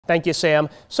Thank you, Sam.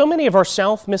 So many of our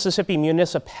South Mississippi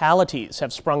municipalities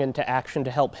have sprung into action to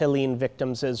help Helene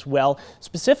victims as well.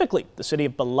 Specifically, the city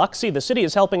of Biloxi. The city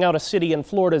is helping out a city in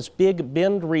Florida's Big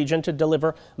Bend region to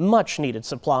deliver much-needed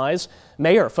supplies.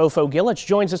 Mayor FoFo Gilich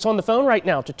joins us on the phone right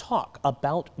now to talk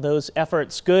about those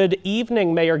efforts. Good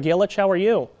evening, Mayor Gilich. How are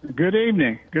you? Good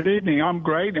evening. Good evening. I'm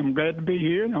great. I'm glad to be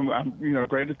here. I'm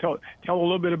great to tell a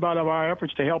little bit about our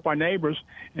efforts to help our neighbors,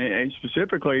 and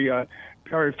specifically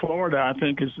Perry, Florida. I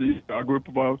think is a group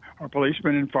of our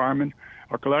policemen and firemen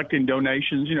are collecting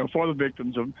donations, for the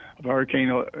victims of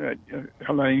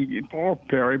hurricane-helene for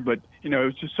Perry. But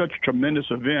it's just such a tremendous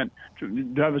event,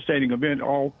 devastating event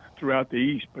all throughout the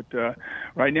East. But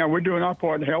right now we're doing our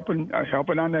part in helping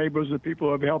our neighbors, the people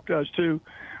who have helped us too,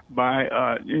 by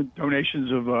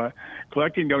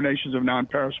collecting donations of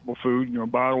non-perishable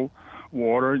food, bottled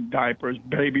water, diapers,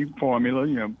 baby formula,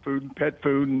 food, pet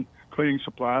food, and cleaning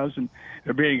supplies, and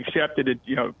they're being accepted at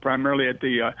primarily at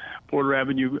the Porter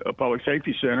Avenue Public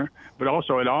Safety Center, but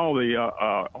also at all the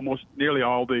almost nearly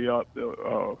all the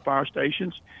fire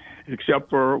stations, except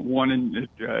for one on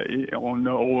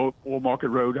the Old Market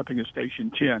Road. I think it's Station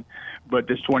 10. But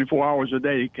this 24 hours a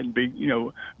day can be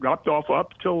dropped off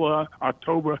up till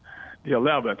October the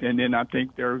 11th, and then I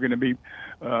think they're going to be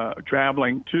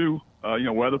traveling to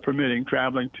weather permitting,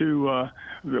 traveling to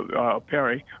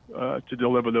Perry to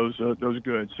deliver those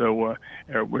goods. So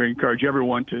we encourage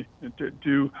everyone to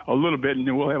do a little bit, and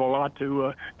then we'll have a lot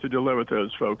to deliver to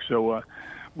those folks. So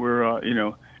we're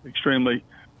extremely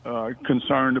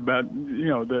concerned about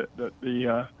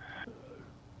the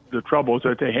troubles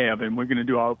that they have, and we're going to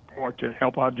do our part to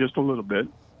help out just a little bit.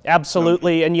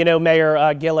 Absolutely. And Mayor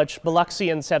Gilich,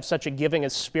 Biloxians have such a giving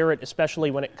spirit,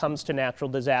 especially when it comes to natural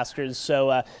disasters.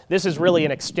 So this is really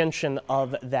an extension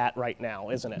of that right now,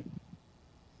 isn't it?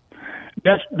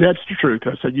 That's the truth.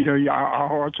 I said, our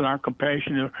hearts and our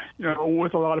compassion are,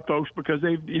 with a lot of folks, because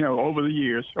they've, over the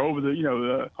years,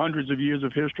 the hundreds of years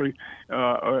of history,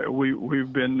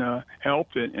 we've been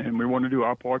helped, and we want to do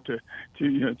our part to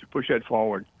push that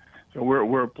forward. So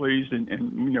we're pleased,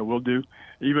 and we'll do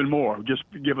even more. Just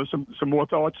give us some more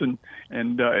thoughts, and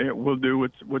we'll do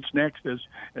what's next as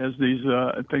these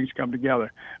things come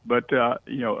together. But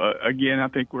again, I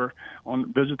think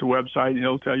visit the website, and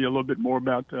it'll tell you a little bit more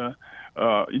about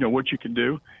what you can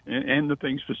do, and the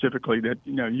things specifically that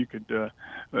you could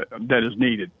that is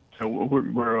needed. So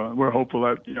we're hopeful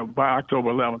that by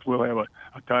October 11th we'll have a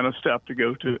ton of stuff to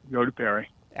go to Perry.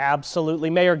 Absolutely.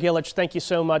 Mayor Gilich, thank you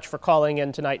so much for calling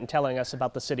in tonight and telling us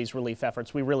about the city's relief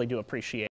efforts. We really do appreciate it.